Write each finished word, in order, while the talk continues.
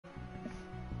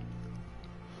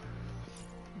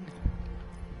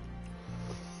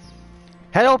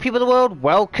Hello people of the world,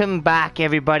 welcome back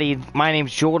everybody. My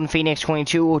name's Jordan Phoenix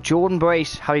 22 or Jordan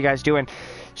Brace. How you guys doing?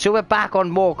 So we're back on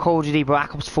more Call of Duty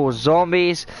Black Ops 4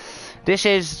 Zombies. This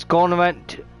is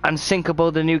Gauntlet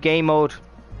Unsinkable, the new game mode.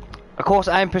 Of course,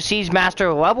 I'm Prestige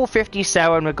Master level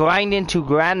 57. We're grinding to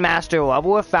Grandmaster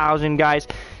level 1000, guys.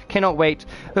 Cannot wait.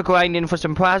 We're grinding for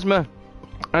some plasma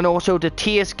and also the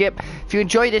tier skip. If you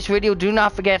enjoyed this video, do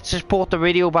not forget to support the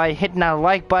video by hitting that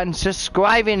like button,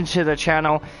 subscribing to the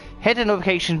channel, hit the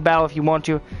notification bell if you want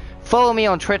to. Follow me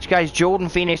on Twitch, guys, Jordan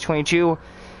Phoenix 22.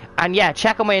 And yeah,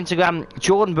 check out my Instagram,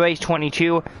 Jordan Brace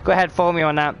 22. Go ahead, follow me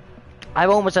on that. I'm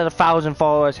almost at 1,000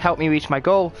 followers. Help me reach my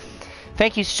goal.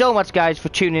 Thank you so much, guys, for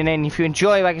tuning in. If you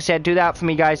enjoy, like I said, do that for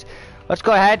me, guys. Let's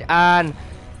go ahead, and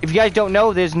if you guys don't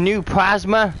know, there's new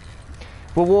plasma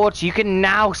rewards. You can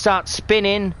now start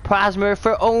spinning plasma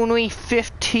for only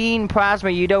 15 plasma.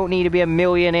 You don't need to be a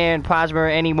millionaire in plasma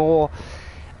anymore.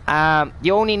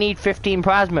 You only need 15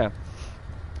 plasma.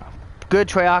 Good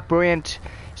Treyarch, brilliant.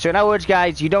 So in other words,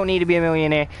 guys, you don't need to be a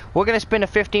millionaire. We're gonna spin a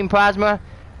 15 plasma.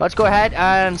 Let's go ahead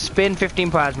and spin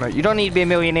 15 plasma. You don't need to be a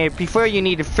millionaire. Before you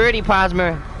needed 30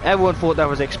 plasma. Everyone thought that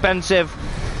was expensive.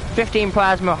 15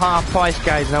 plasma, half price,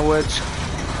 guys. In other words,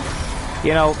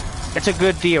 you know, it's a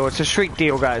good deal. It's a street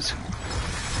deal, guys.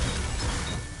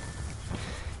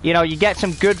 You know, you get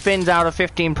some good things out of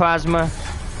 15 plasma.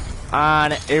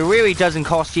 And it really doesn't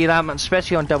cost you that much,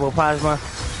 especially on double plasma.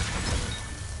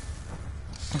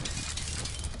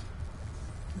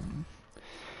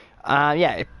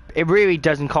 Yeah, it really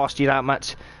doesn't cost you that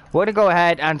much. We're gonna go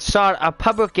ahead and start a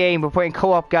public game. We're playing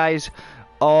co-op, guys,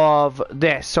 of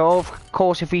this. So of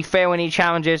course, if we fail any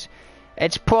challenges,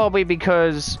 it's probably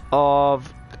because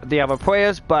of the other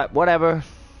players, but whatever.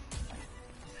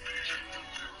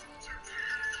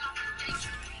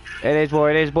 It is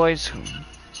what it is, boys.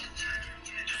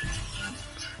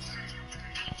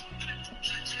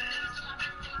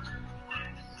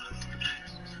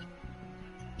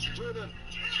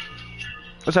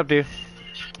 What's up, dude?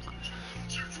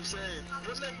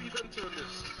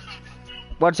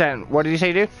 What's that? What did you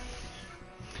say, dude?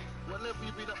 What level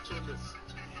you been up to in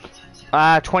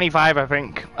this? 25, I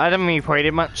think. I haven't really played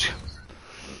it much.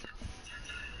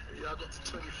 Yeah, I got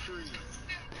to 23.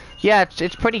 Yeah,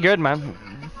 it's pretty good, man.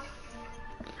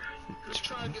 Let's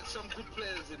try and get some good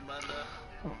players in, man.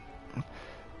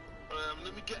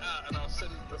 Let me get out and I'll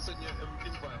send you an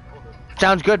invite. Hold on.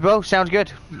 Sounds good, bro. Sounds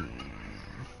good.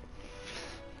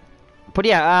 But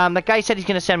yeah, the guy said he's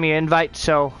gonna send me an invite,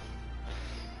 so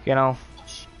you know,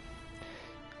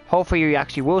 hopefully he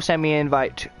actually will send me an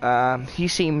invite. He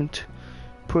seemed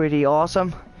pretty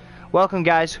awesome. Welcome,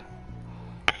 guys.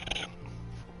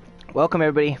 Welcome,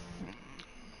 everybody.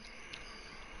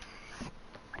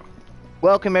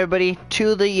 Welcome, everybody,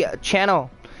 to the channel.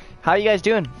 How you guys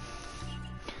doing?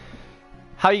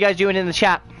 How you guys doing in the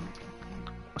chat?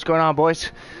 What's going on, boys?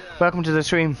 Yeah. Welcome to the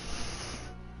stream.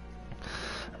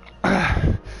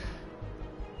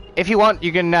 If you want,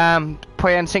 you can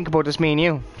play Unsinkable, just me and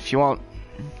you, if you want.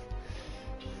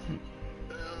 Okay,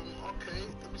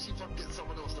 let me see if I can get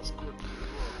someone else that's good.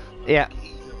 Yeah.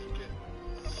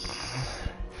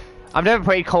 I've never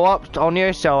played co-op on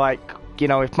here, so like, you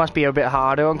know, it must be a bit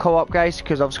harder on co-op, guys,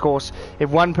 because of course, if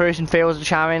one person fails the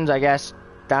challenge, I guess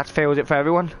that fails it for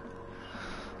everyone.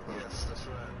 Yes, that's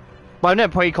right. Well, I've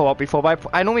never played co-op before, but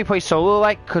I normally play solo,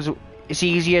 like, because it's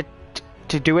easier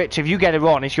to do it. So if you get it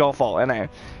wrong, it's your fault, innit?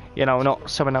 You know, not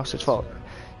someone else's fault.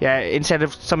 Yeah, instead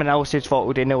of someone else's fault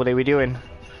who didn't know what they were doing.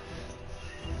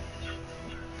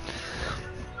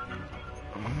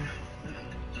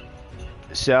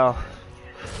 So,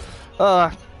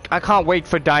 I can't wait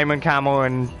for Diamond Camo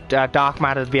and Dark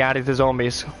Matter to be added to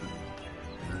zombies.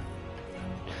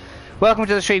 Welcome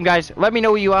to the stream, guys. Let me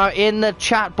know who you are in the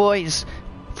chat, boys.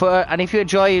 And if you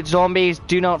enjoy zombies,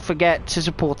 do not forget to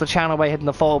support the channel by hitting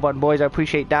the follow button, boys. I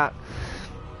appreciate that.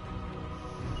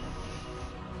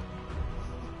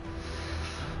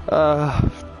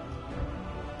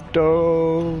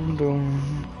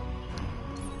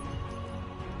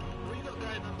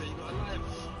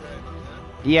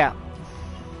 Yeah.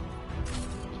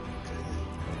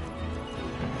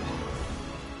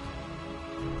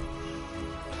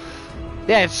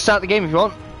 Yeah, start the game if you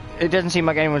want. It doesn't seem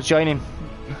like anyone's joining.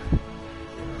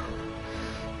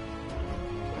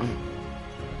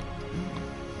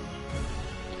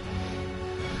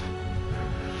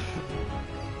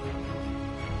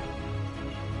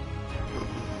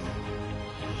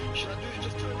 Should I do it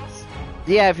just 2 of us?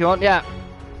 Yeah, if you want, yeah.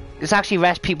 It's actually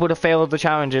less people to fail the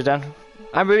challenges then.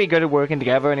 I'm really good at working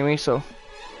together anyway, so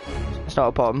it's not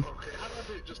a problem. Okay, how do I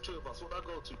do it just 2 of us? What do I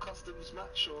go to? Customs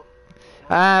match or?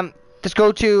 Just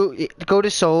go to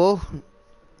solo,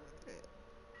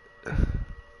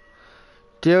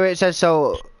 Do it says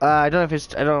so. I don't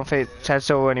know if it says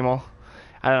so anymore.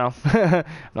 I don't know.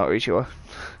 Not really sure.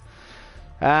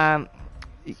 I'm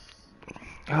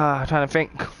trying to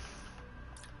think.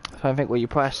 What you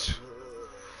press.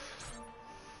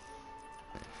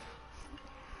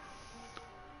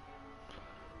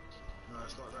 No,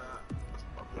 it's not that.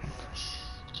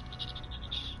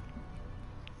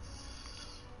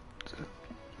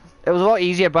 It was a lot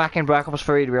easier back in Black Ops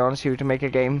 3, to be honest with you, to make a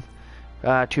game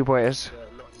 2 players. Yeah,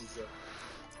 a lot easier.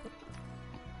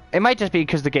 It might just be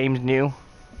because the game's new.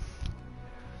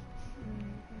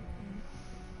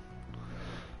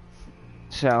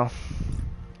 So.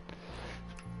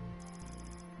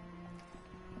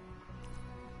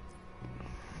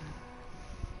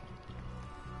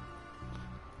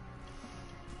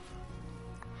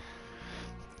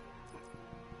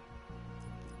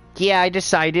 Yeah, I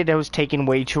decided I was taking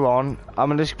way too long. I'm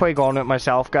gonna just play on it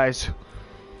myself, guys.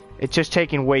 It's just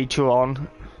taking way too long.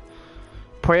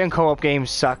 Playing co-op games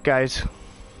suck, guys.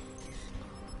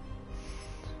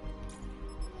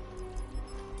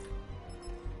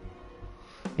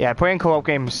 Yeah, playing co-op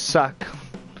games suck.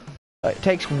 It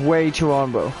takes way too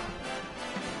long, bro.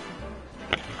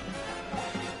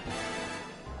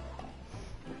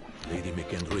 Lady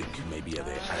McKendrick may be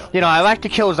there. You know, I like to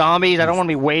kill zombies. I don't want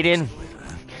to be waiting.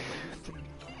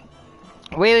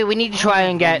 We need to try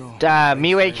and get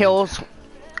melee kills.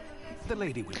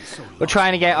 We're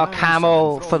trying to get our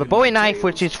camo for the Bowie knife,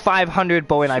 which is 500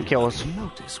 Bowie knife kills.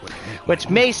 Which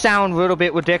may sound a little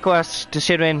bit ridiculous,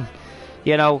 considering,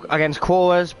 you know, against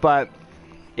crawlers, but,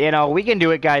 you know, we can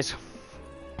do it, guys.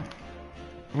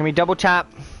 Let me double tap.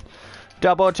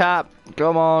 Double tap.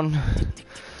 Come on.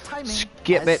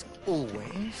 Skip it.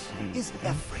 Always is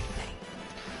everything.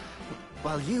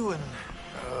 While you and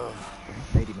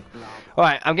Lady McBloud.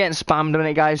 Alright, I'm getting spammed in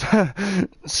it, guys.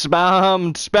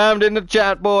 Spammed in the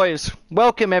chat, boys.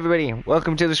 Welcome, everybody.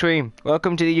 Welcome to the stream.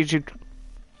 Welcome to the YouTube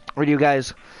video,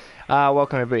 guys.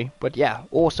 Welcome, everybody. But yeah,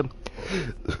 awesome.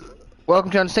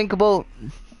 Welcome to Unsinkable.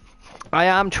 I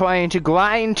am trying to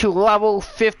grind to level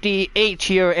 58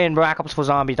 here in Black Ops 4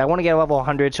 Zombies. I want to get a level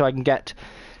 100 so I can get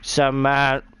some,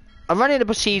 I'm running the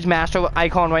Prestige Master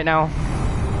icon right now.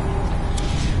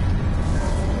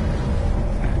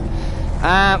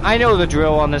 I know the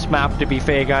drill on this map, to be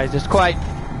fair, guys. It's quite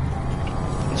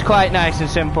nice and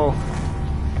simple.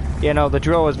 You know, the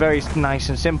drill is very nice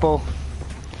and simple.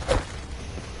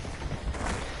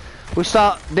 We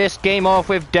start this game off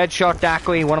with Deadshot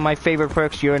Daiquiri, one of my favorite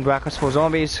perks here in Black Ops 4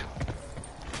 Zombies.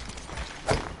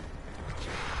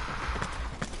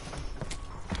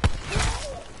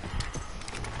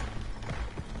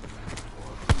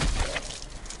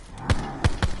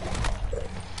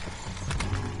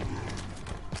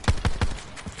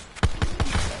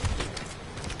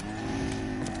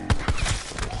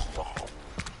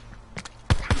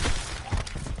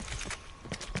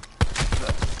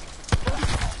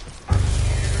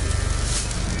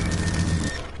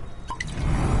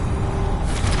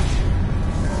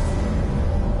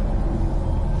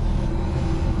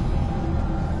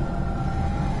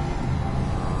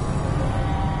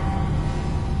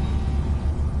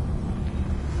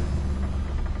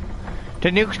 Do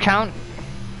nukes count?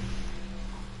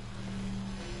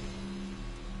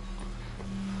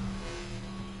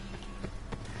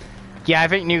 Yeah, I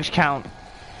think nukes count.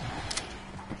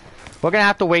 We're gonna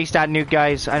have to waste that nuke,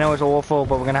 guys. I know it's awful,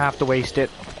 but we're gonna have to waste it.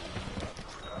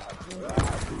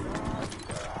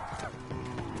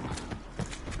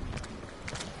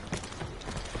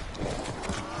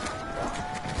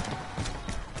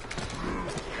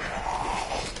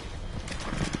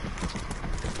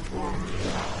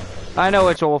 I know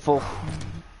it's awful.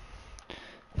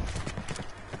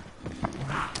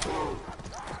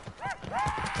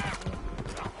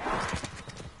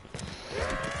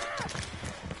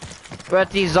 But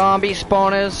these zombie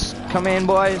spawners, come in,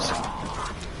 boys.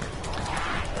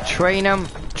 Train them,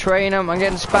 train them. I'm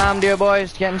getting spammed here,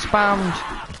 boys. Getting spammed.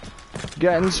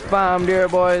 Getting spammed here,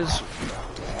 boys.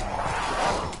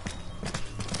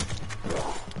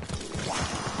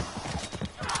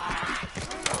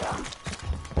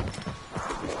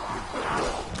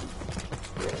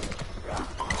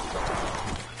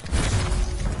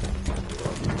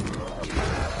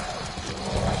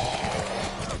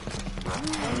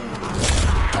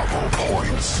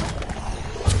 Points.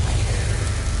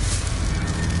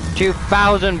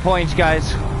 2,000 points,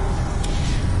 guys.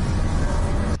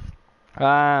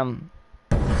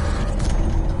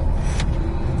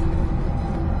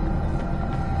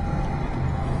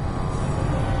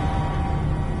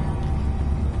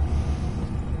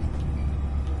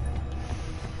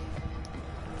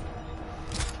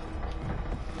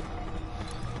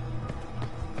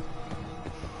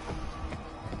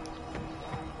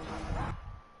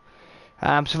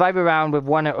 Survive a round with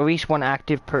at least one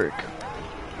active perk.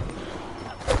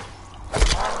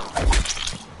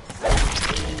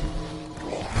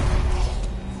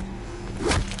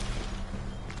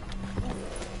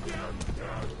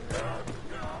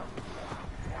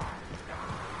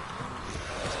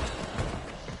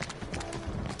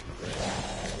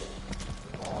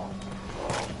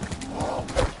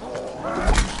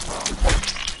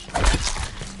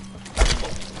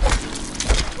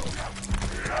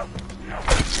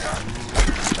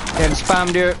 And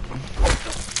spammed it.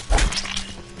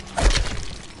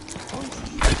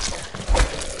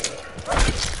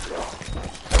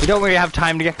 We don't really have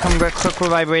time to get quick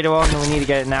revive later on, and we need to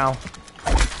get it now.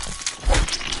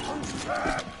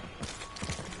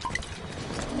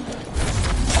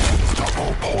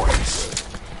 Double points.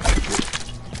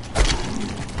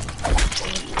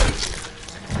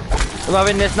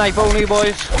 Loving this knife only,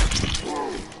 boys.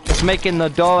 It's making the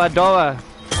Dora.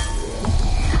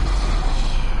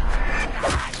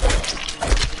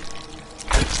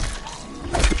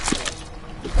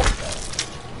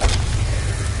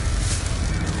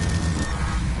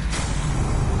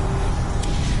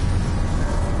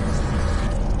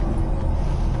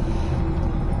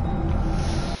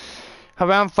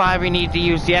 Around 5 we need to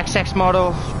use the XX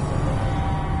model.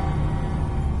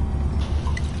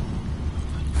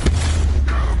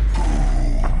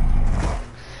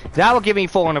 That will give me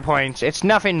 400 points. It's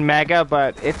nothing mega,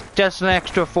 but it's just an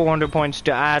extra 400 points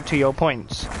to add to your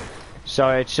points. So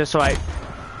it's just like,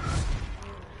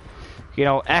 you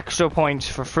know, extra points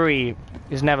for free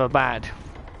is never bad.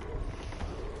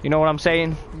 You know what I'm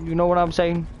saying? You know what I'm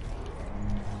saying?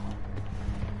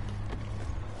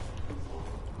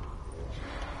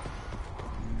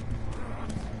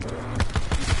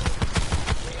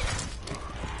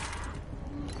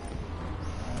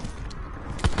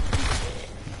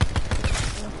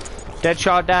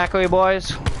 Deadshot daiquiri,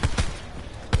 boys.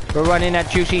 We're running that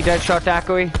juicy Deadshot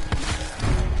daiquiri.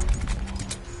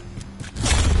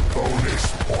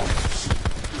 Bonus points.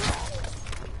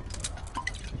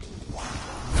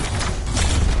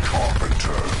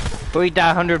 Carpenter. We'll eat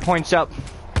that 100 points up.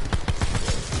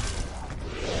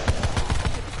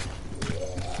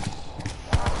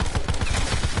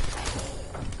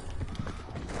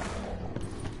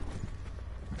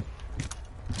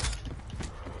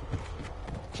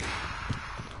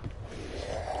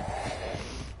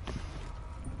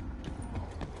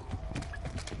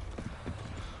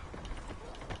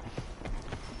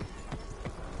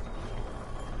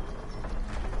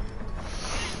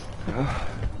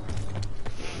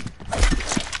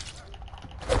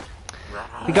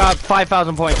 We got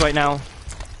 5,000 points right now.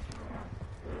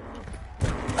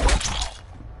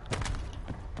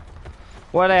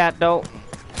 Where they at though?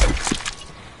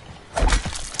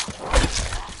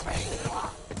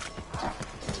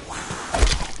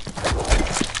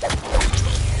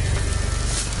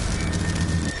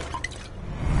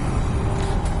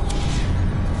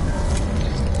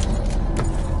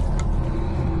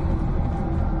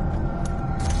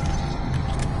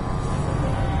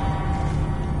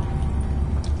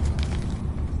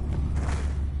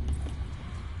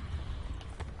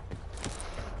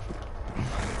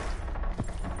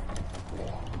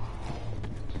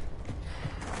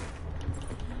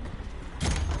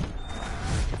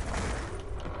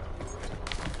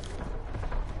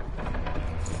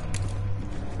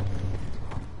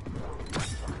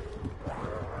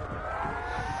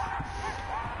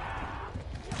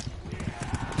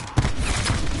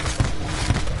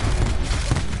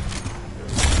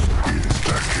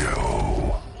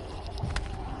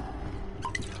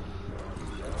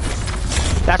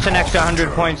 That's an extra 100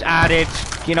 points added.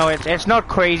 You know, it's not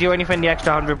crazy or anything, the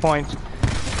extra 100 points.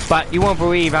 But you won't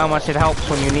believe how much it helps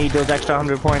when you need those extra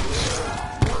 100 points.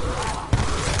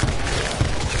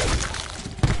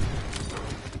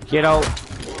 You know,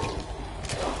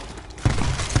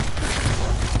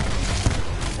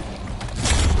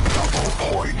 Double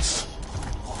points.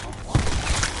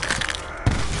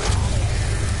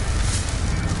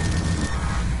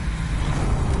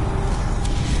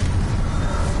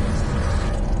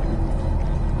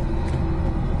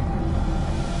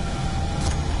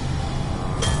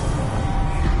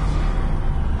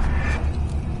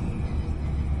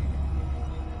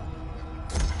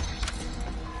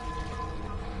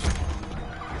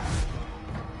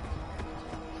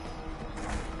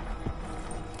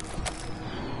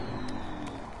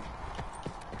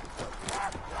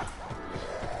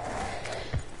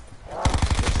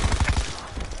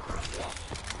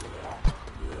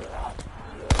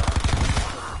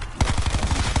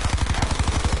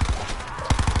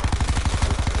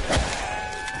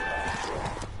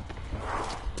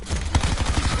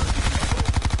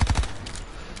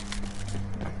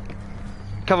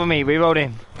 cover me,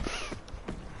 reloading.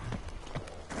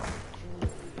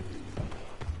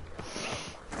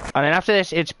 And then after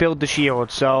this, it's build the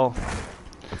shield, so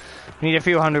need a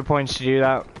few 100 points to do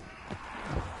that.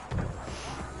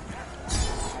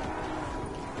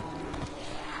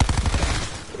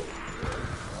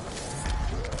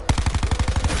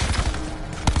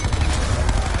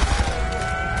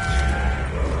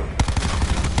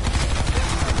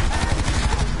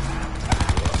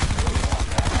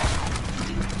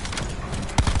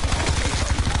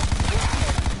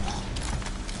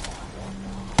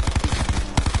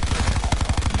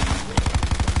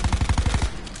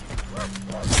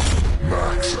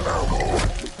 Max ammo.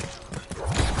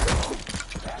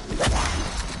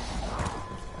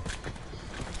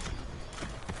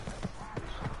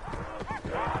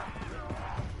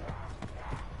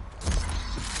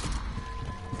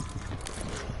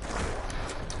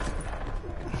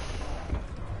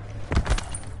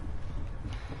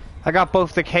 I got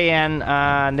both the KN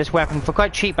and this weapon for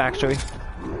quite cheap, actually.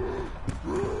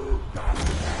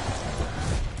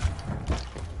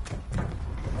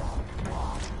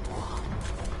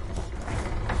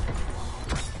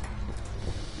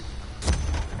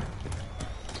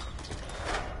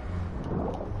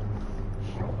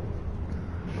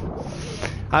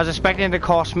 I was expecting it to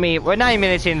cost me, we're 9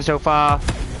 minutes in so far,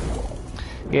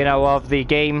 you know, of the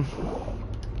game.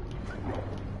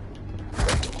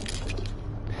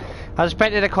 I was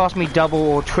expecting it to cost me double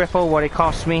or triple what it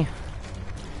cost me.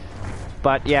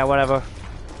 But yeah, whatever.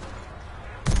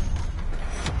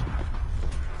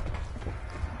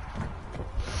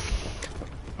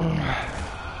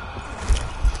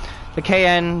 The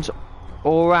KN's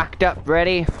all racked up,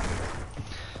 ready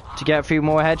to get a few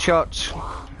more headshots.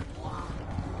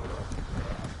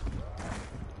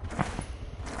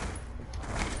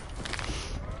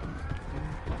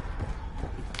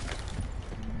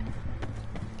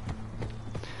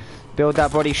 Build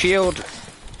that body shield.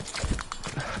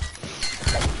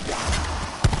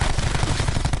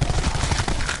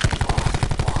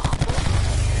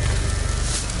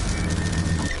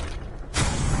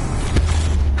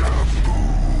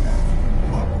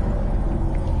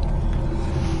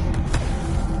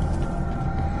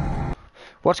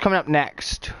 What's coming up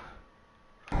next?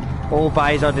 All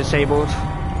buys are disabled.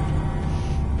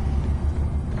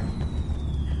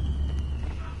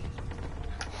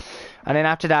 And then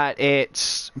after that,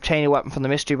 it's obtain a weapon from the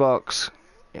mystery box.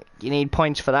 You need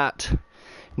points for that.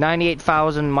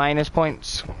 98,000 minus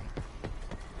points.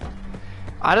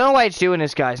 I don't know why it's doing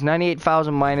this, guys.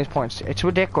 98,000 minus points. It's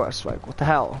ridiculous. Like, what the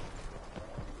hell?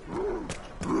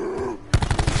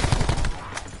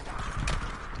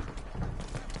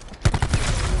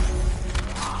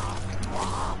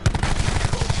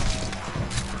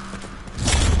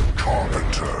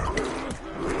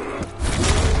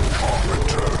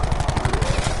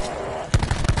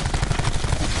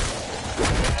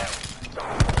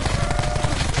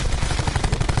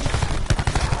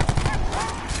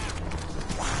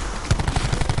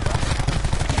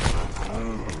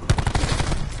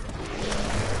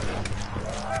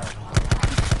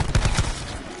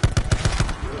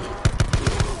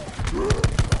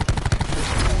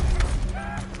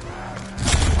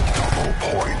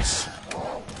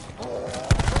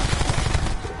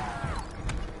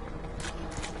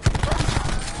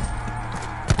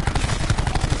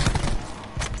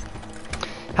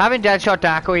 Having Deadshot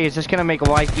Daiquiri is just gonna make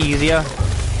life easier.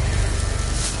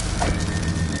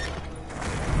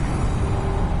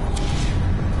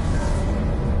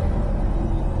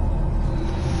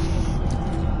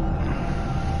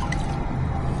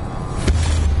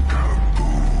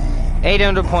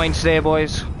 $800 points there,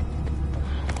 boys.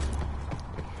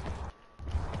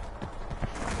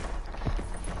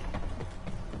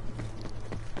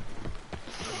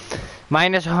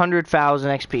 Minus 100,000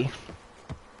 XP.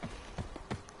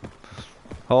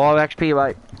 All XP,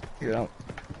 right? You know.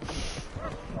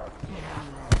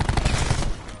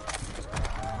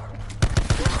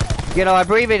 You know, I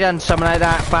believe they done something like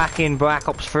that back in Black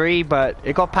Ops 3, but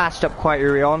it got patched up quite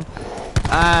early on.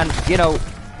 And, you know,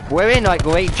 we're in like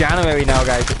late January now,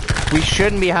 guys. We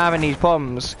shouldn't be having these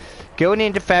problems. Going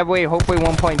into February, hopefully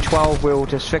 1.12 will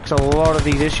just fix a lot of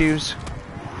these issues.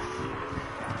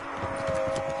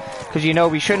 Because, you know,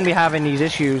 we shouldn't be having these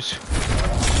issues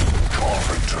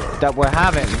that we're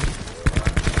having.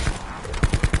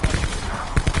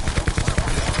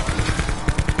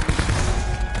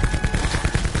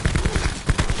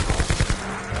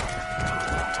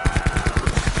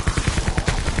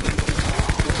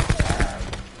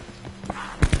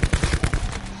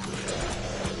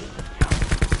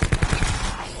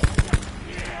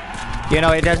 You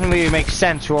know, it doesn't really make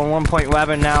sense. We're on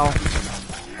 1.11 now.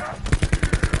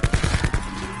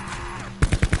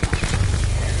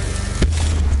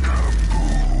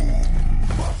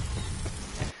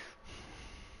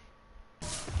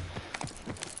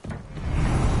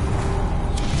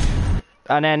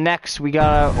 And then next we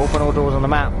gotta open all doors on the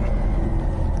map.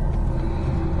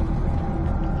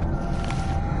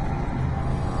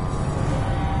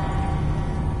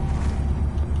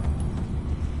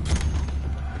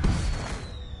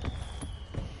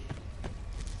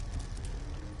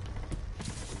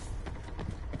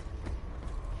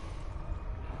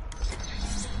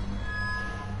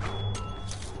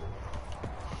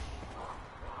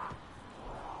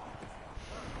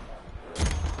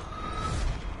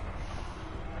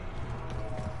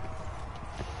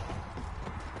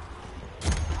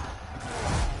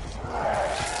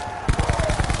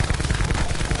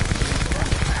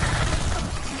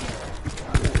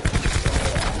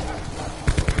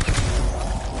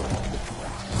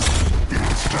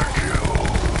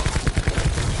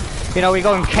 You know, we're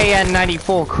going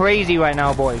KN94 crazy right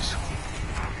now, boys.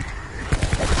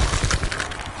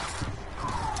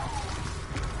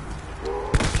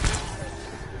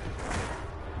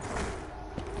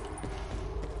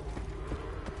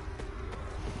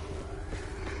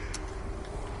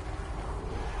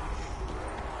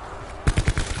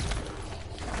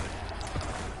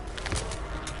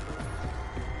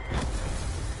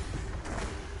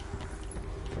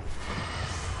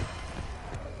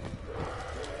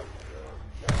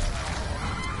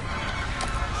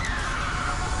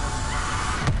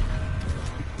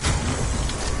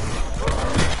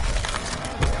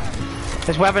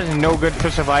 This weapon is no good for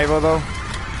survival, though.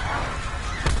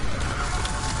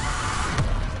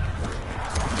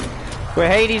 Where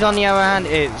Hades, on the other hand,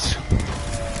 is.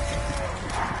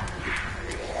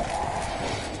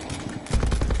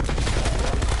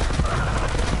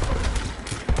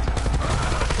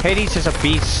 Hades is a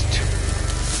beast.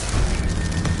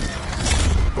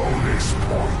 Bonus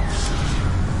points.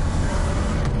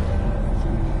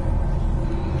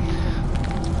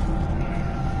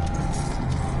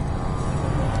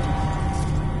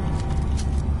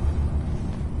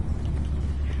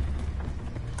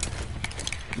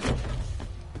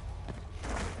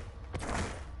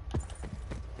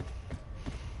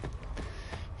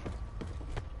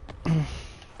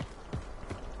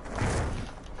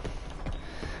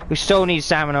 We still need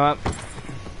stamina up.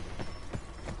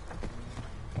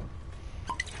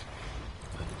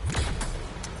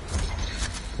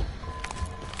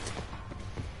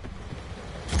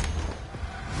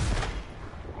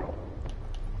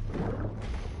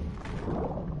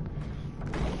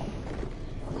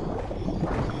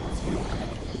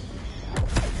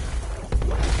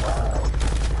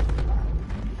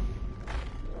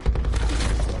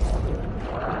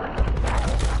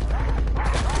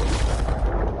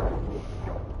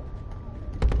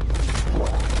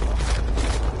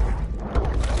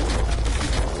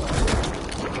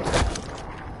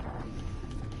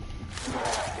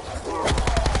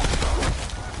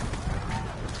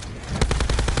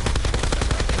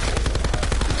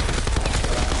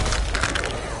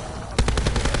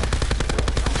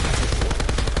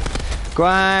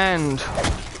 Grind.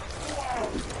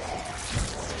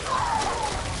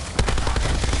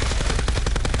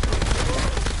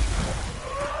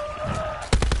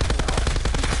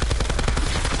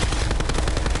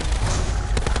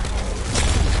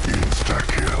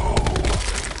 Insta-kill.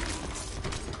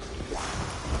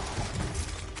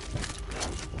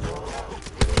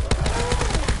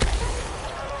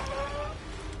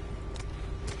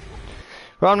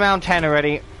 We're on round 10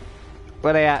 already.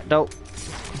 Where they at, dope?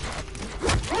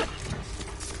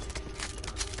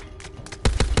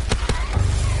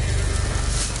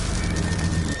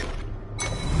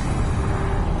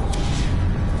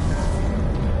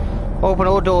 Open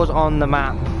all doors on the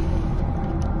map.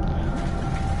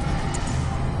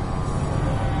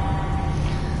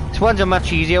 This one's a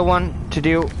much easier one to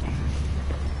do.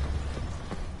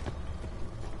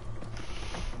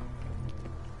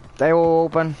 They all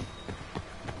open.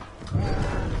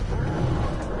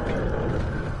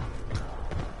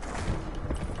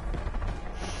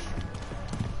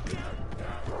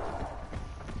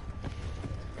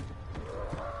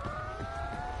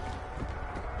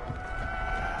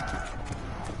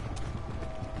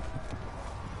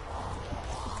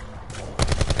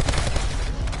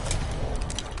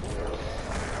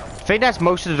 I think that's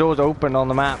most of the doors open on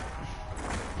the map.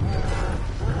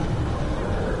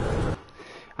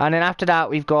 And then after that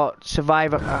we've got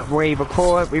Survivor Raver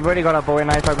Core. We've already got our bowie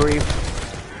knife, I believe.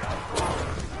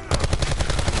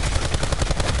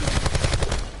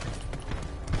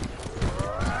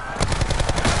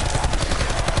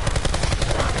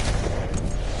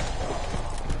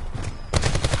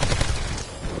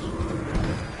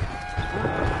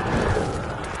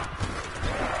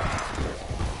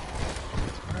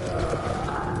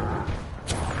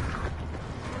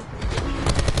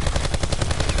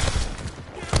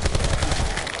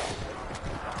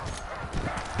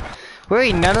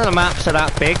 Really, none of the maps are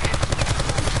that big.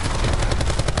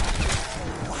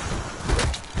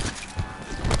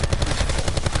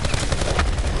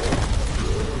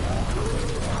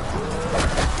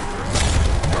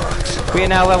 We are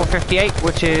now level 58,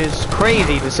 which is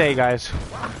crazy to say, guys.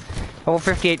 Level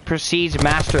 58 precedes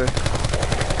Master.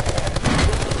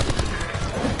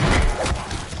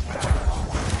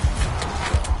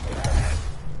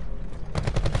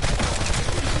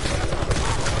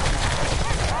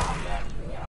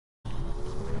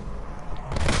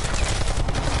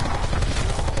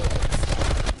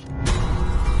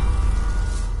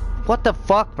 What the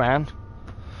fuck, man?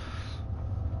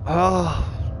 Oh.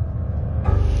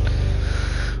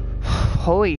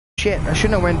 Holy shit, I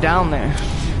shouldn't have went down there.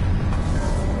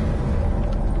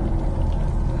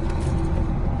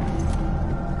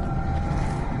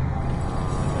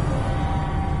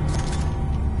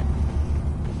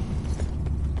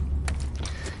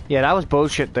 Yeah, that was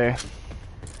bullshit there.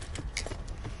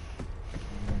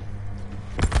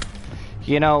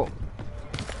 You know,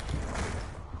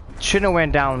 shouldn't have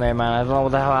went down there, man. I don't know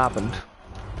what the hell happened.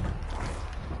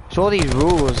 It's all these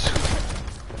rules.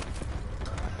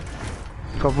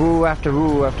 Got rule after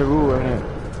rule after rule in it.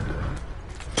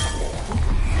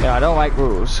 Yeah, I don't like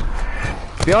rules.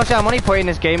 To be honest, I'm only playing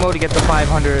this game mode to get the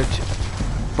 500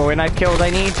 bowie knife kills I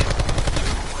need.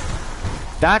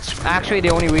 That's actually the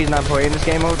only reason I'm playing this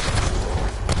game mode.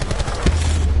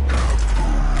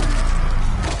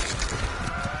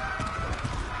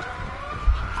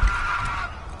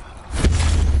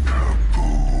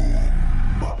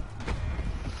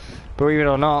 Believe it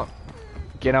or not,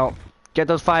 you know, get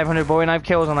those 500 bowie knife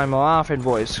kills and I'm laughing,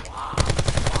 boys.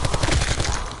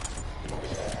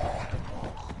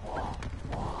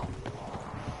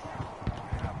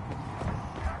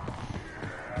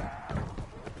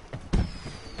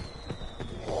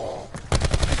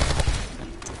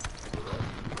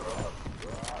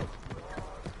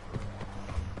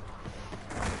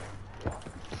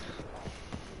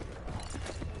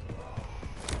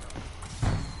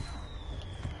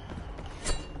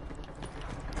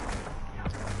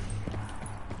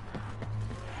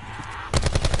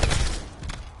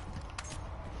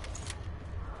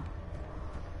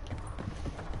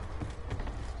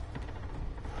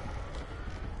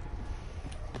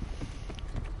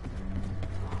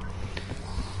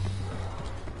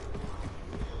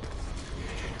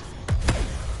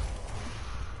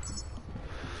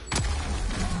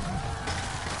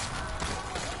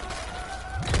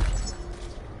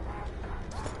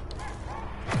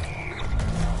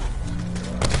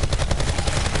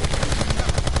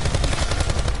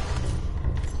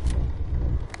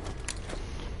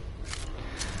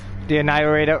 The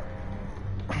Annihilator,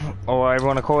 or whatever you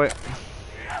want to call it.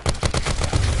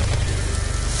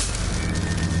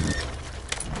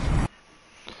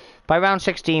 By round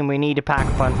 16, we need a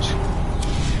pack a punch.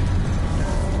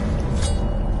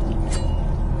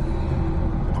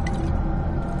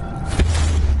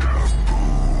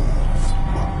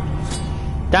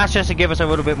 That's just to give us a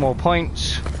little bit more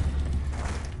points.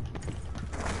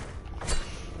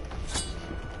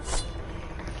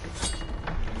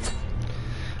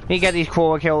 Need to get these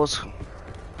core kills.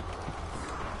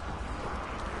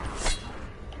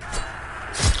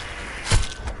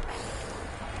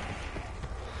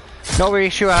 Not really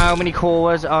sure how many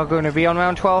cores are going to be on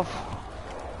round 12.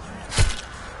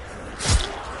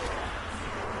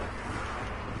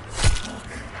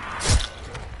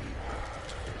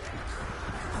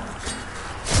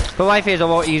 But life is a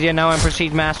lot easier now. I'm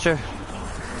Prestige Master.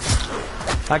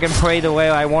 I can pray the way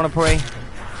I want to pray.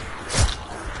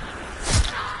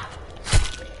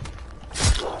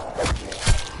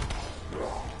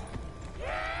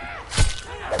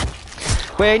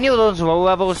 But I knew those low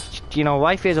levels, you know,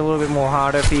 life is a little bit more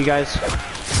harder for you guys.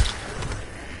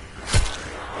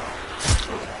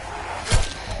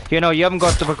 You know, you haven't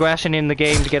got the progression in the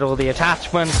game to get all the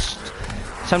attachments.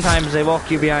 Sometimes they lock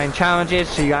you behind challenges,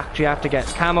 so you actually have to get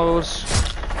camos,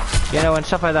 you know, and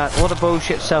stuff like that. All the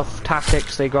bullshit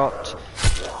self-tactics they got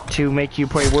to make you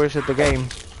play worse at the game.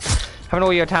 Having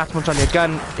all your attachments on your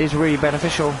gun is really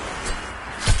beneficial.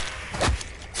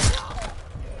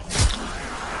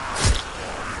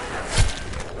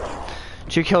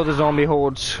 To kill the zombie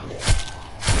hordes.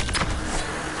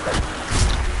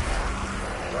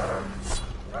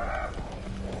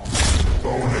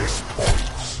 Bonus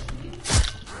points.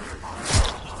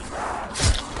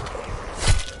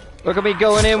 Look at me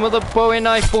going in with a bowie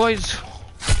knife, boys.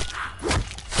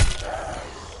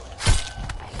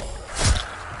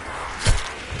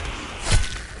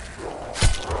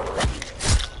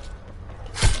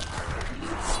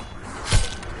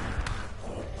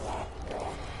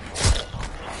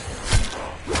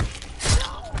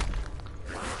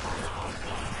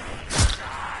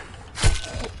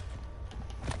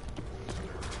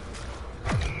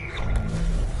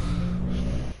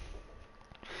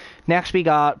 Next we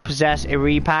got possess a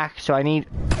repack, so I need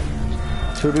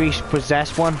to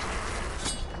repossess one.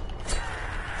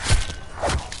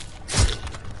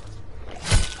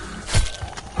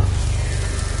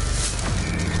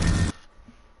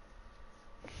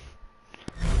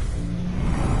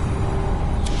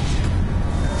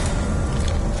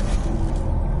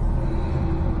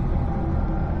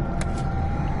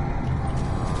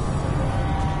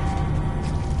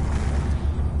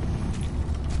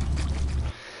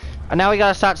 And now we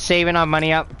gotta start saving our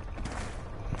money up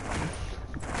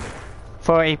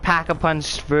for a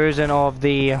pack-a-punch version of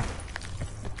the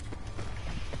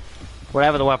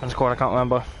whatever the weapon's called, I can't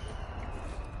remember.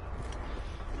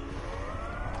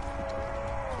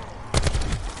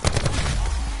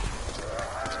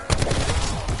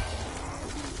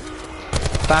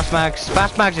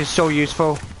 Fast mags is so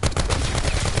useful.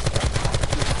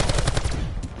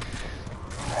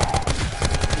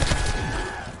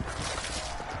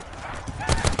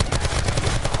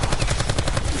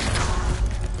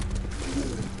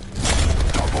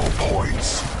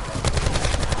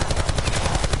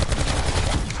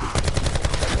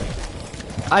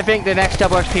 I think the next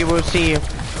double XP we'll see is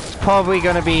probably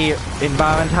going to be in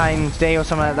Valentine's Day or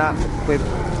something like that, with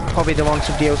probably the launch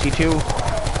of DLC 2.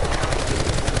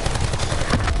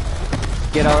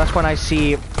 You know, that's when I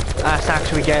see us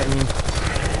actually getting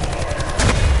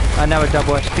another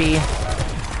double XP.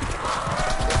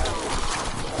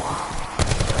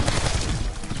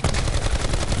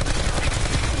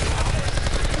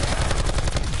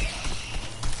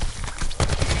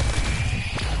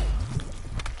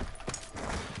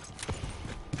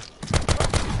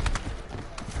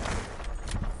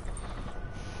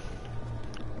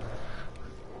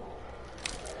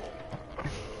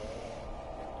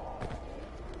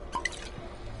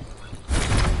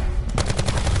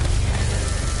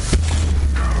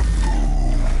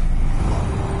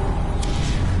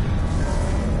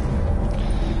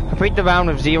 Complete the round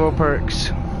with 0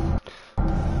 perks.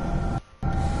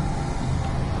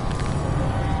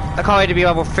 I can't wait to be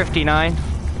level 59.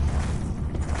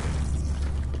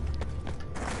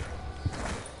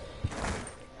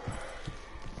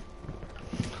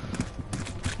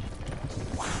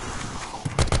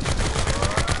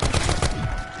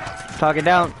 Target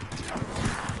down.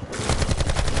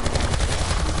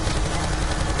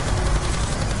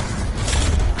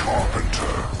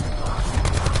 Carpenter.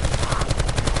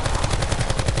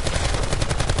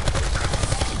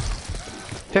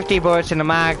 50 bullets in the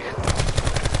mag.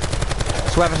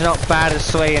 This weapon's not bad at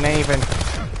slaying anything.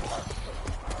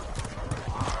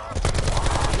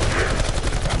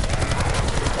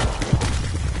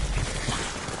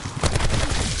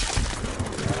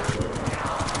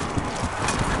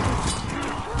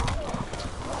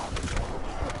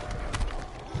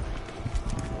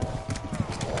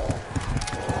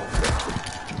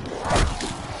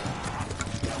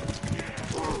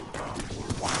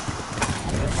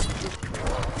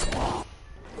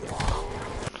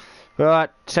 We're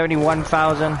at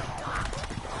 71,000.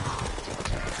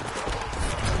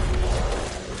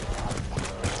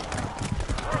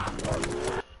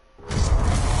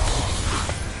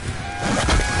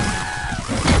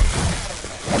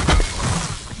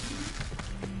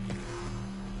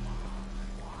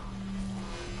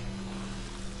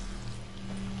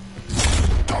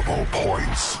 Double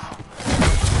points.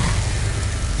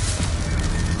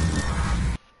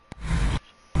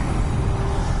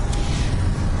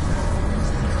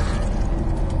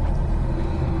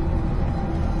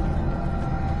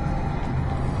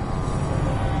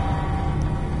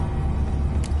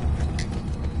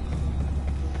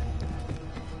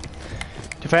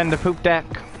 Defend the poop deck.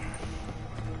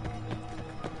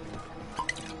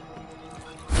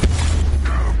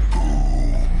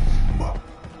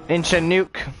 Instant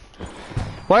nuke.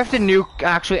 What if the nuke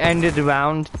actually ended the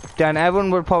round? Then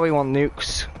everyone would probably want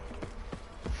nukes.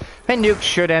 I think nukes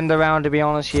should end the round, to be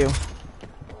honest with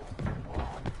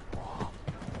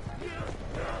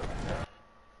you.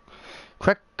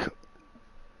 Quick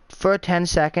for a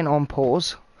 10-second on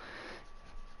pause.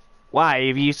 Why?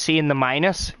 Have you seen the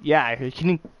minus? Yeah,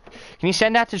 can you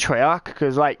send that to Treyarch?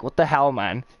 Because, like, what the hell,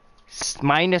 man?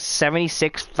 Minus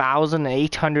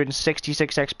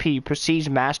 76,866 XP. Prestige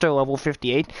Master level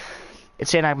 58.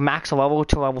 It's saying I max level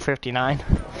to level 59.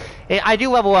 I do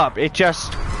level up. It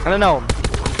just, I don't know.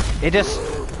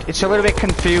 It's a little bit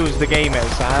confused, the game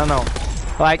is. I don't know.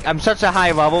 Like, I'm such a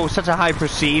high level, such a high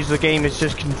prestige, the game is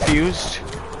just confused.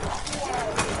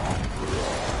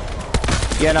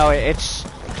 You know, it's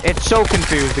so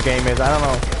confused, the game is. I don't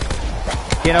know.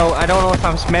 You know, I don't know if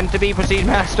I'm meant to be Prestige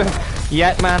Master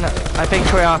yet, man. I think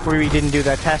Treyarch really didn't do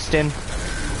their testing.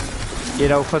 you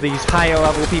know, for these higher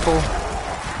level people.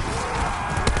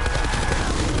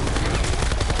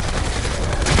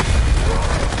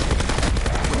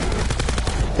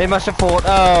 They must have thought,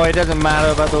 oh, it doesn't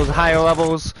matter about those higher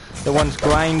levels, the ones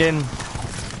grinding.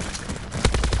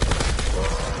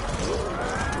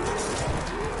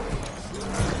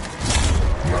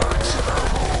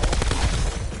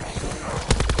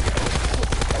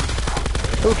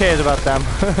 Who cares about them?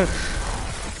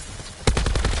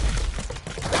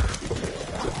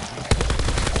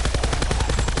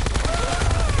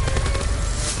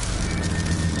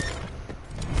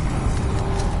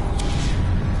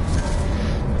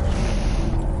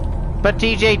 But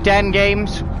DJ Den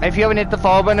Games, if you haven't hit the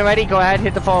follow button already, go ahead,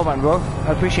 hit the follow button, bro.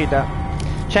 I appreciate that.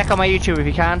 Check out my YouTube if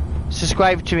you can.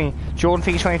 Subscribe to me, Jordan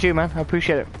Phoenix 22, man. I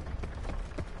appreciate it.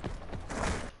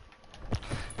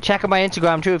 Check out my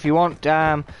Instagram too if you want.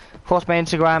 Of course, my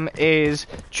Instagram is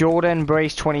Jordan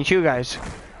Brace 22, guys.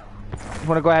 If you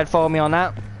want to go ahead, follow me on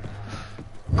that.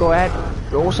 Go ahead.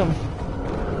 You're awesome.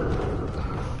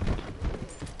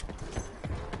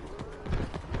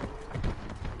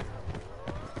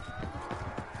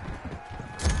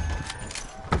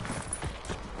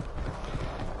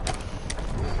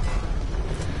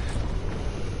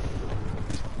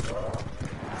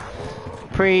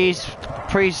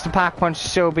 Please, the pack punch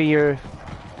still be your...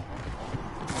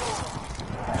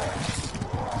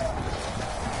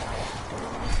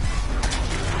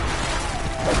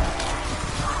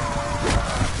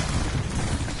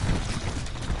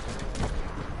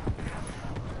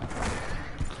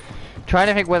 Trying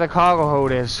to think where the cargo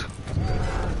hold is.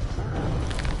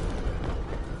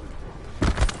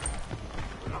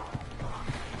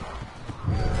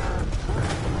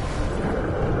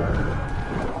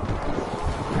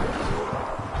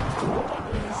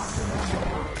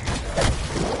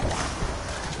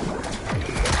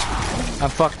 I'm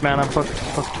fucked, man. I'm fucked.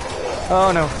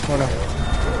 Oh no. Oh no.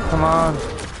 Come on.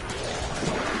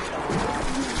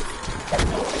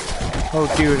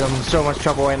 Oh dude, I'm in so much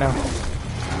trouble right now.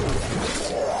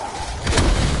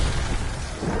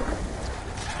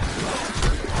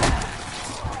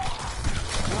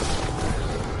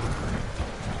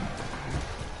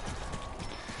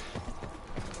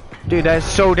 Dude, that is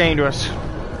so dangerous.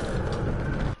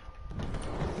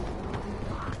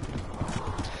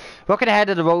 Looking ahead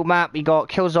of the roadmap, we got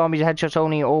kill zombies, headshots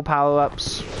only, all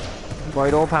power-ups.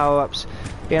 Void all power-ups.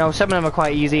 You know, some of them are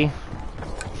quite easy.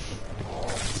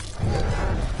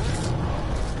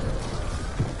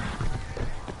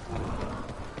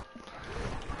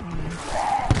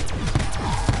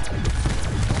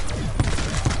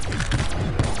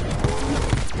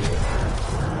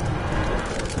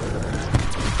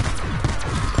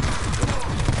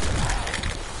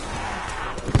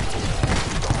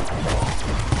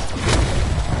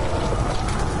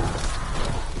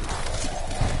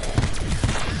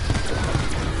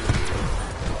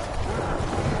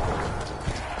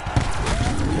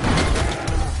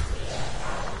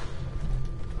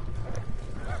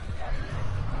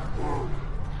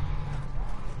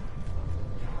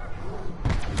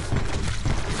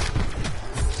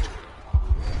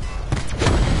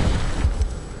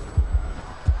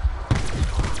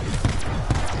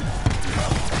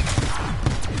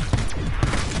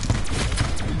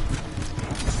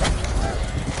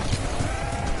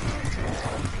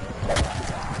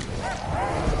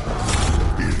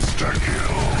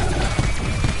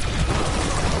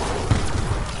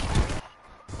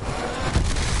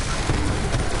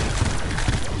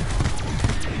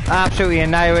 Absolutely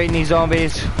annihilating these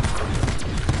zombies.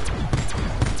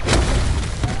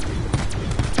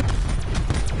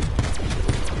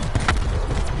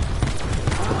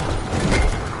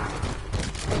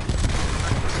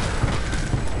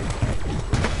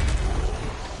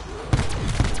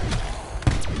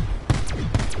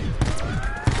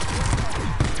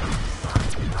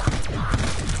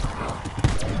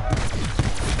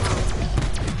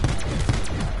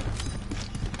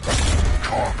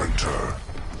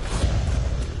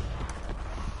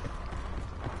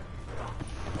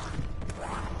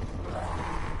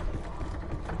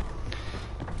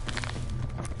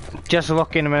 Just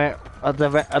looking a minute at the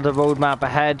roadmap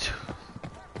ahead.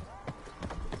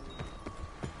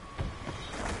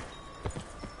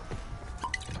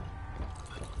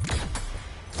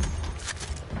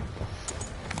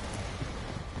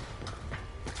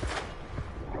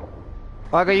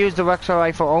 I gotta use the Rexar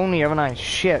rifle only, haven't I?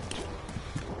 Shit.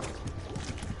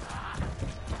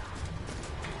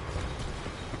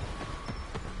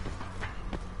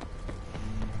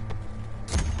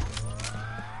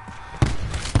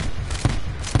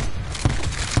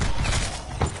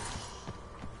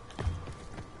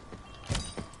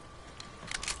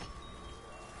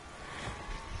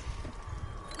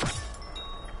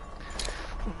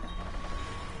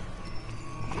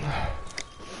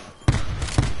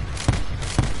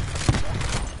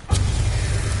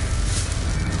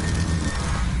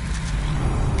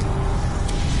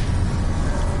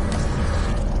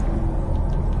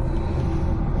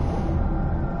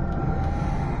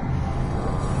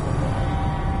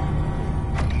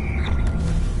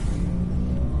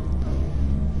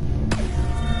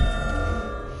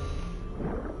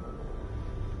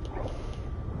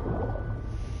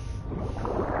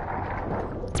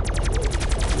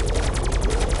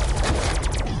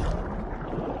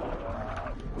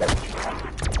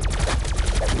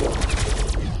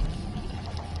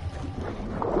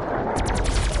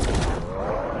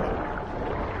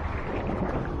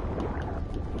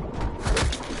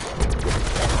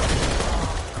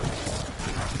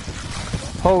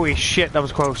 Holy shit, that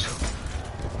was close.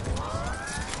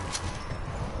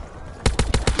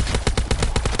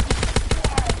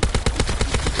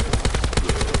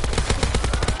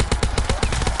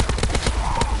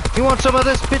 You want some of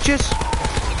this, bitches?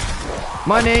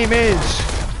 My name is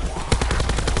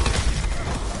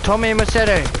Tommy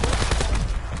Macete.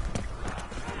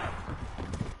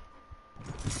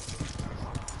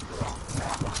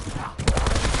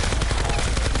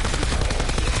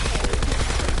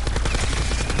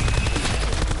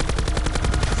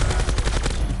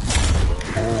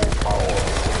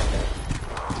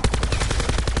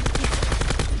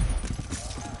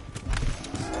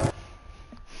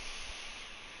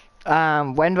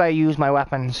 When do I use my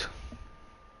weapons?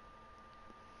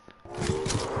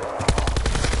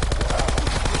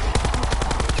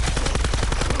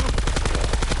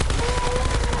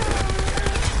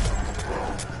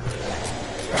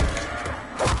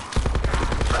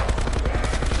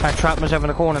 I trapped myself in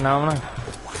the corner now, haven't I?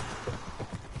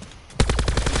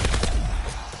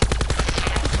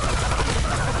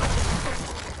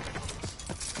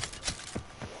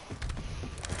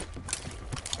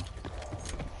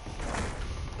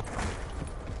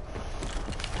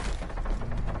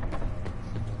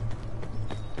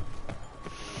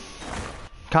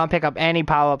 Can't pick up any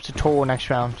power-ups at all next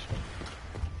round.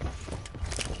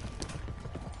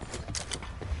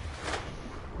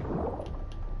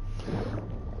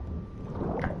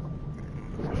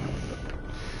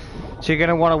 So you're going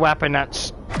to want a weapon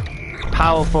that's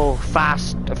powerful,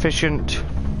 fast, efficient.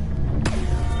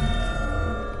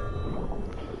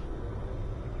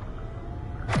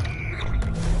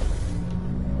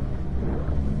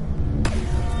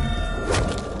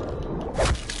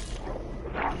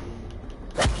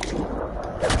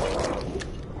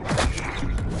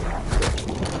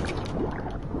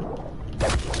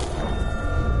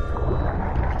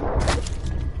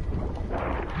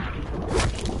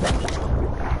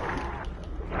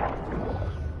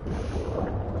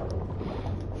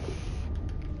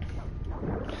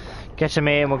 Get some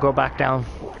air and we'll go back down.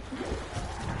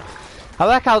 I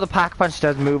like how the pack punch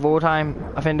does move all the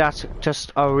time. I think that's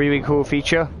just a really cool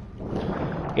feature.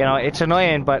 You know, it's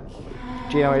annoying, but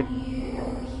you know,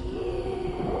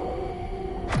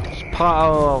 it's part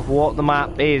of what the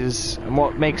map is and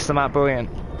what makes the map brilliant.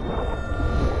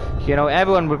 You know,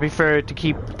 everyone would prefer to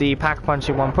keep the pack punch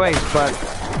in one place, but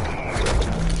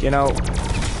you know,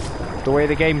 the way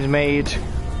the game's made.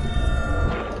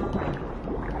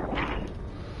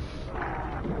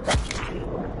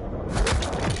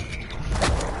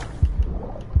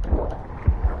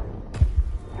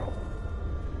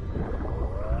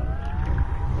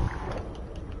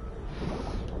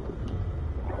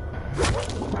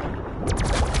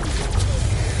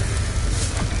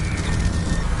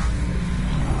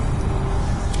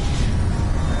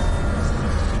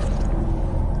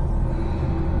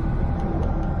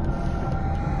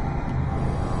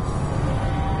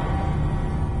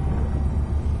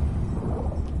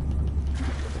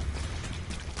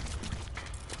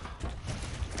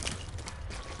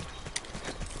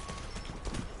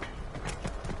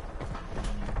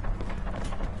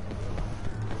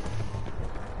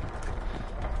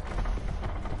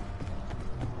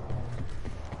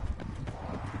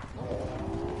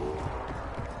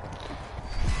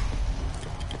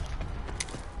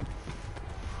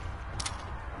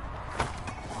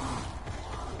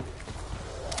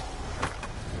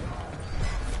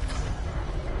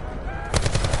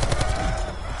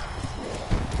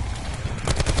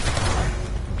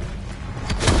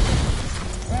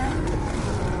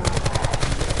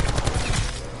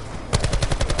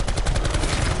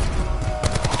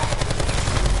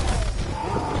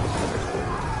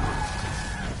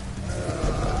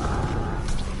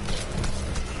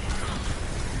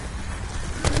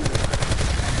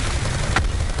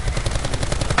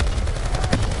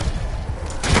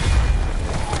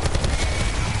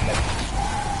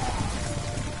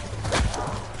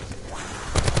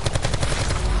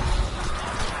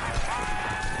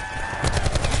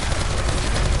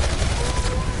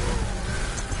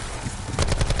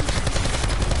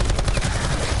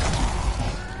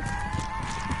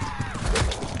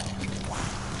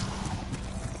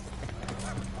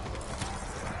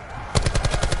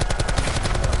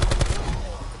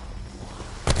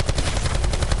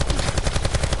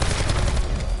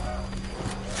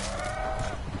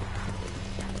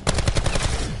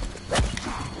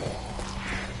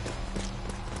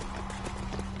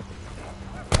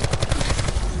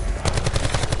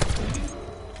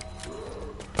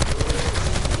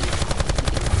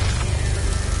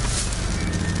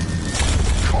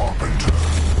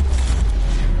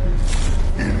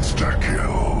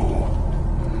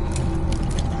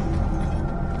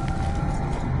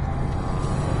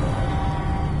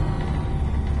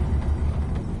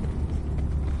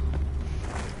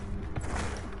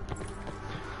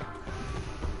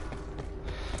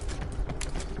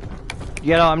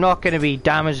 You know, I'm not going to be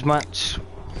damaged much,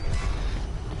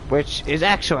 which is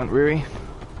excellent, really.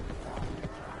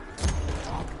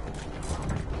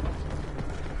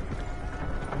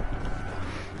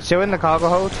 Still in the cargo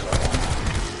hold.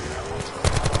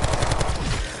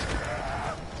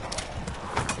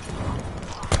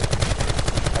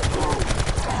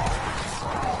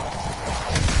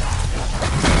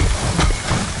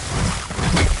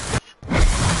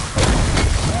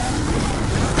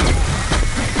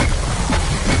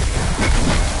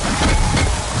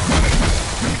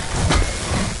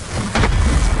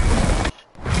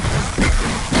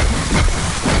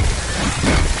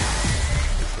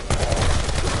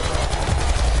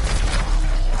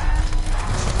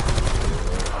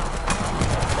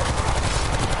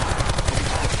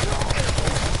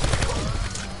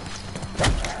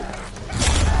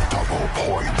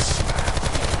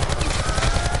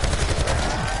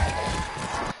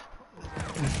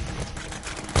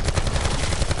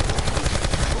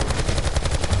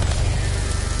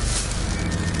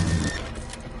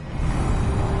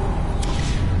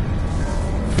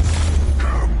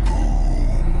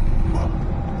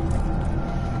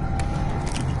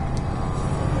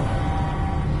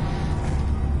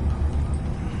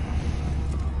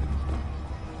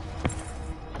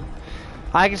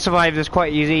 I can survive this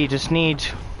quite easy, you just need...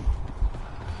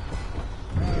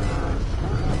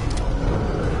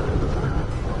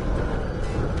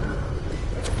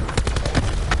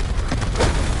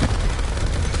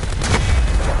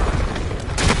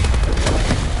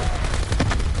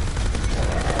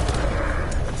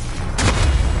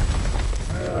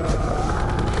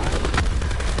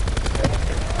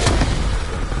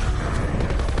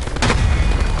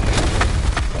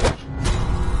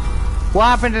 What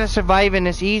happened to surviving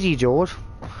this easy, George?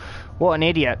 What an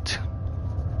idiot.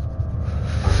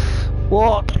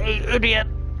 What an idiot.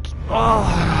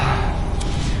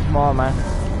 Oh. Come on,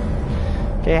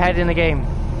 man. Get ahead in the game.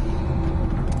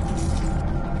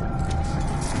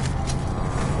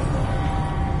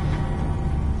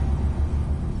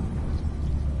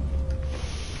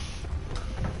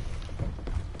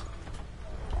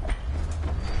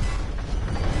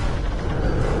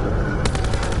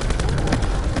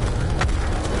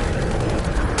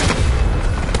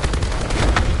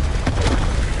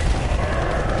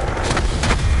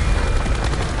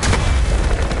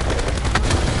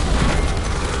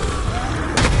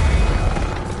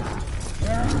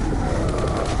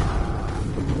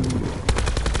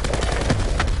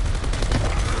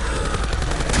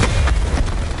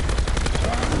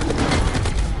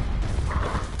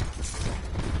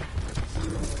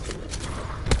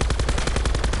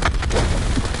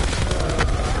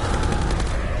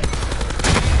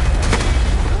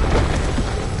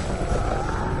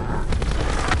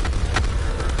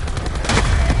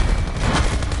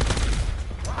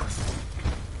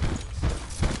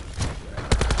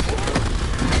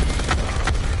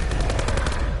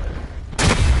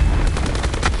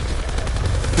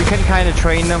 Kind of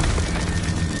train them.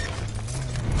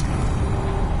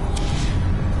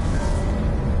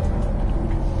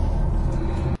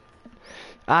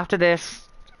 After this,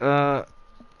 you know,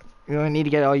 I need to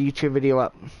get our YouTube video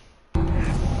up.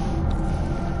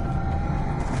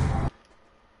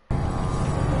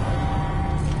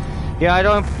 Yeah, I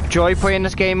don't enjoy playing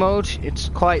this game mode. It's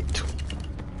quite,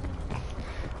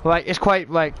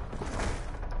 like,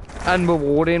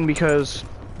 unrewarding because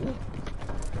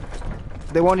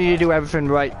they want you to do everything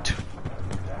right.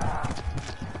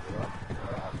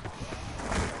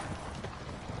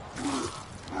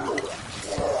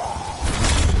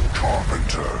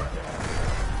 Carpenter.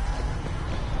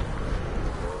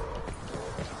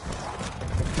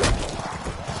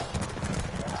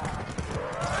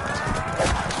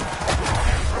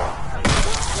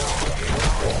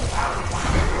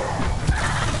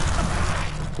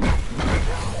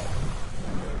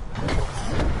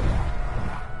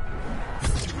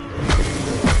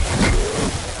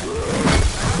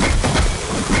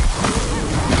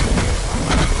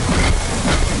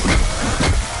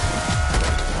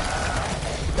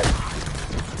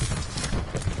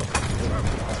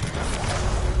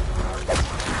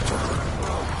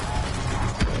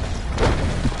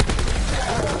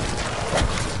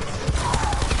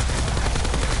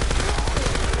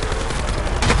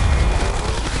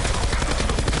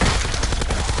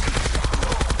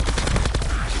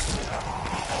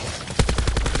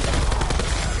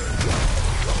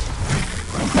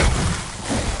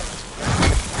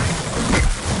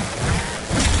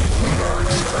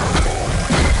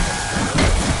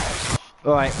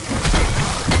 Alright.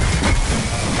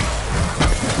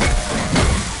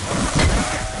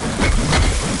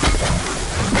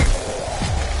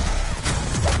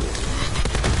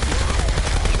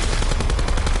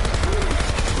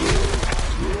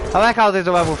 I like how there's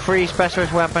a level 3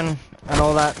 specialist weapon and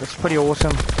all that. That's pretty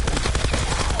awesome.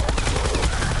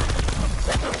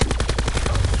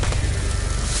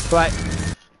 Right.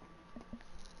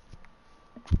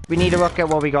 We need to look at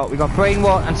what we got. We got Brain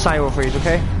Rot and Cyber Freeze,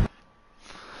 okay?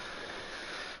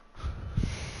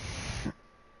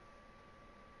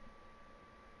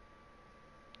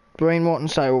 Brain Rot and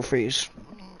Cyber Freeze.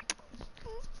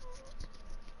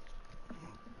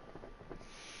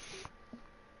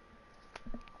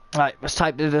 Right, let's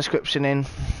type the description in.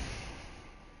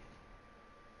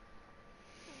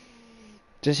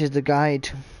 This is the guide.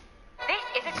 This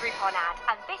is a Groupon ad,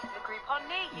 and this is a Groupon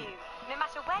near you. No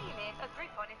matter where you live, a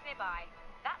Groupon is nearby.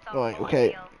 That's our Right,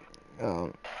 okay.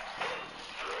 deal.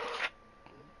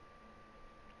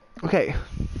 Okay.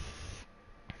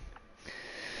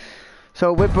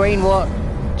 So with Brain Rot,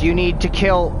 do you need to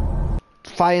kill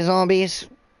fire zombies?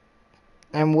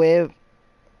 And with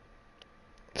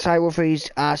Cyber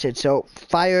Freeze, acid. So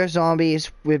fire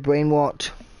zombies with Brain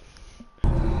Rot.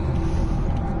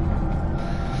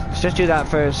 Let's just do that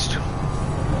first.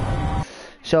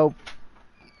 So,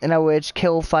 in other words,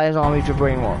 kill fire zombies with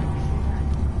Brain Rot.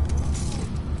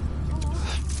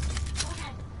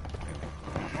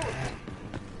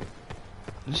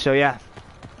 So yeah.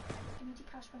 Give me your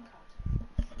cash bank card.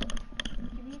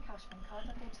 Give me your cash bank card.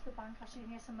 I'll go to the bank. I'll show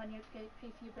you some money to pay for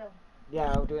your bill.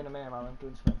 Yeah, I'll do it in a minute, man. I'm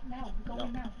doing something. No, we're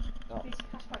going now. No. Where's your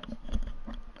cash bank?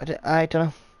 I don't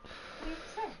know.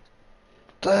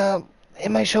 Where is it?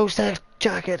 In my show stack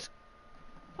jacket.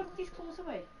 Put these clothes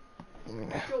away.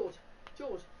 Yeah.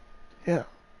 George. Yeah.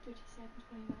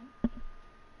 37.29.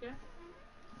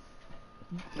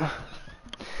 Yeah.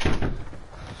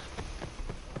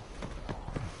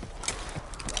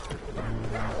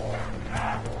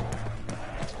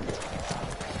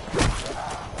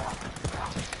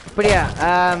 But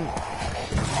yeah,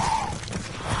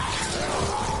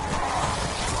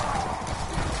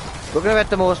 we're gonna let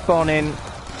them all spawn in.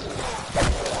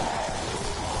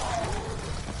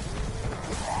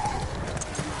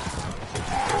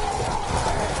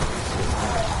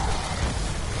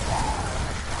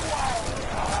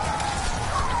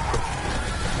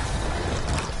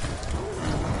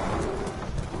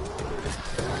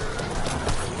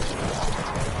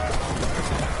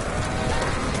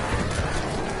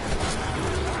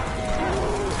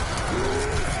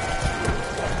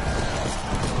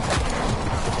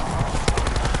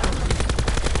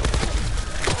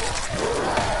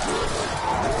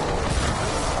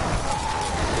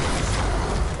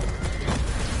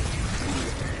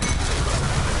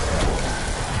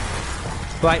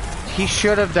 Right, he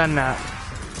should have done that.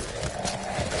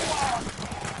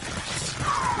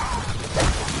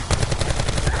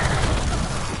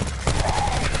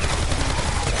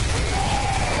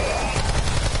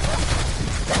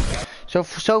 So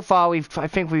far I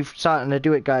think we've starting to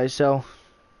do it, guys. So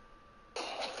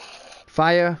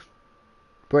fire,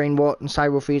 Brain Rot, and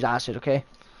Cyber Freeze acid, okay?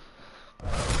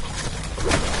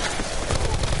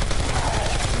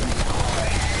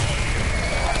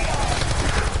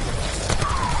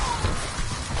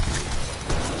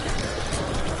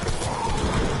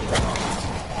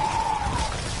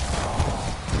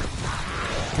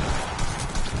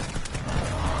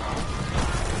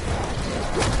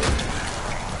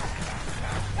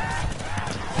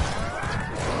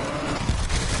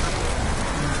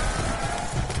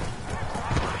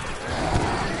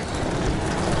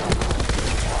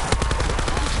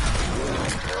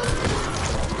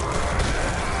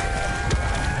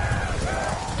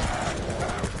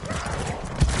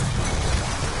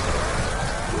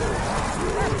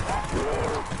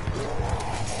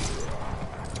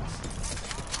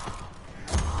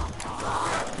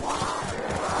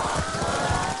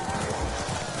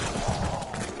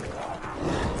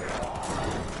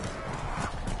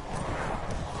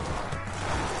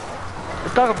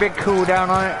 It's got a big cooldown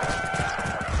on it.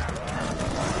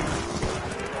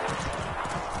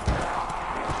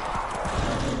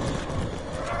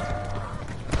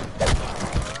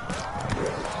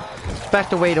 It's best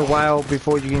to wait a while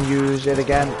before you can use it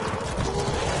again.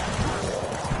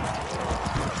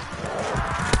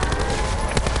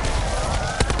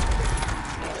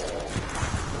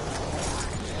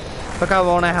 Look how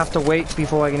long I have to wait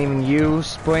before I can even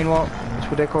use Brain Rot. It's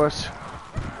ridiculous.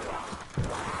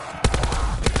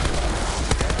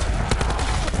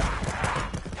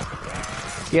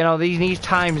 You know, these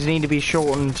times need to be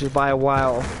shortened by a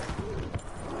while.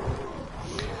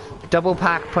 Double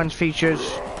pack punch features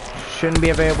shouldn't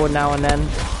be available now and then.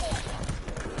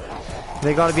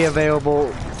 They gotta be available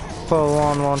for a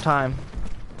long time.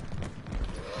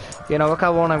 You know, look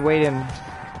how long I'm waiting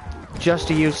just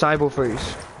to use Cyber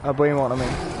Freeze. Brain Rot, I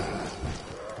mean.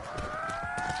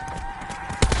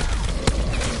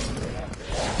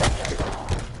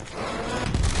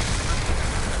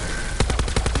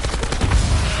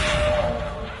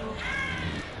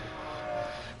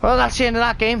 Well, that's the end of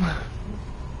that game.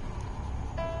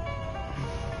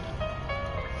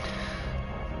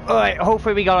 Alright,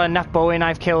 hopefully we got enough Bowie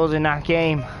knife kills in that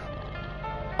game.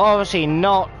 Obviously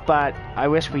not, but I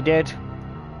wish we did.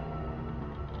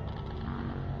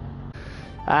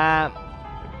 But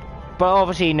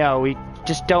obviously no, we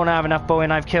just don't have enough Bowie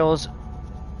knife kills.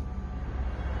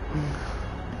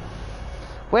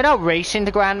 We're not racing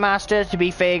to Grandmaster, to be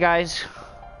fair, guys.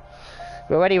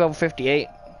 We're already level 58.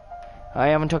 I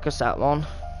haven't took us that long.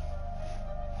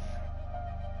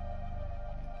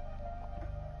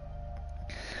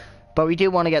 But we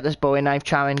do want to get this Bowie knife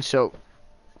challenge, so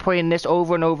playing this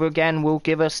over and over again will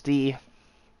give us the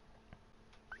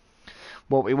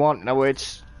what we want. In other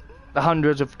words, the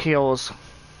hundreds of kills.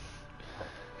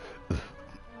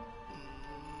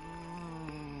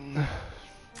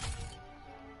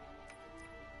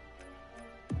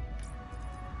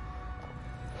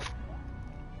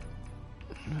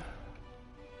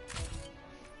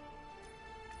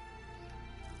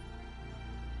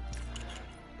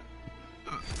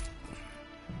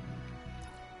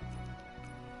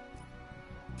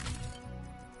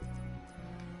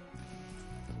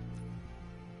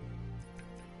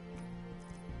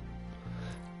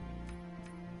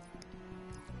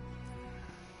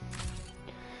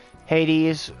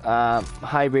 Hades,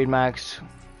 hybrid max.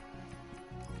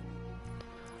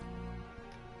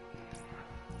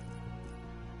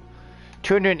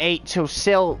 $208, so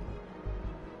still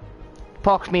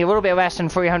approximately a little bit less than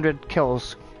 300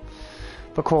 kills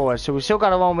for cores. So we still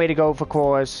got a long way to go for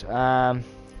cores. But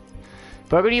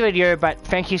we're gonna leave it here. But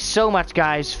thank you so much,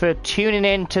 guys, for tuning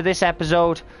in to this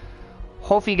episode.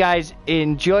 Hope you guys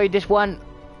enjoyed this one.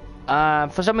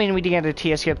 For some reason we didn't get a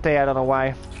tier skip there. I don't know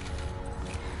why.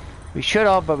 We should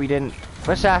have, but we didn't.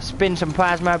 Let's spin some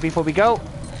plasma before we go.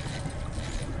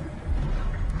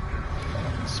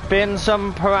 Spin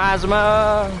some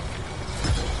plasma.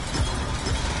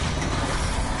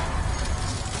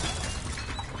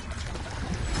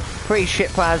 Pretty shit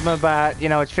plasma, but you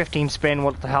know, it's 15 spin.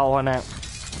 What the hell on it?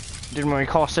 Didn't really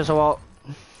cost us a lot.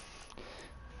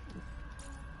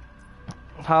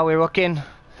 How are we looking?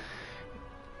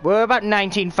 We're about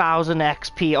 19,000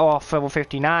 XP off level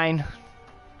 59.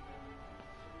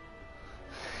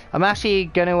 I'm actually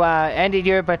going to end it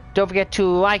here, but don't forget to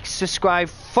like, subscribe,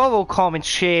 follow, comment,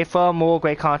 share for more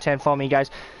great content for me, guys.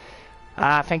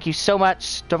 Thank you so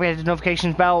much. Don't forget the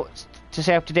notifications bell to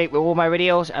stay up to date with all my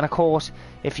videos. And of course,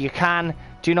 if you can,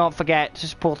 do not forget to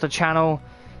support the channel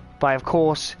by, of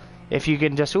course, if you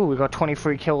can just... Ooh, we got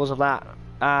 23 kills of that.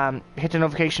 Hit the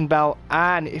notification bell,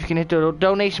 and if you can hit the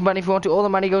donation button if you want to. All the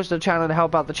money goes to the channel to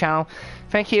help out the channel.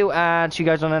 Thank you, and see you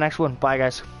guys on the next one. Bye,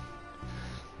 guys.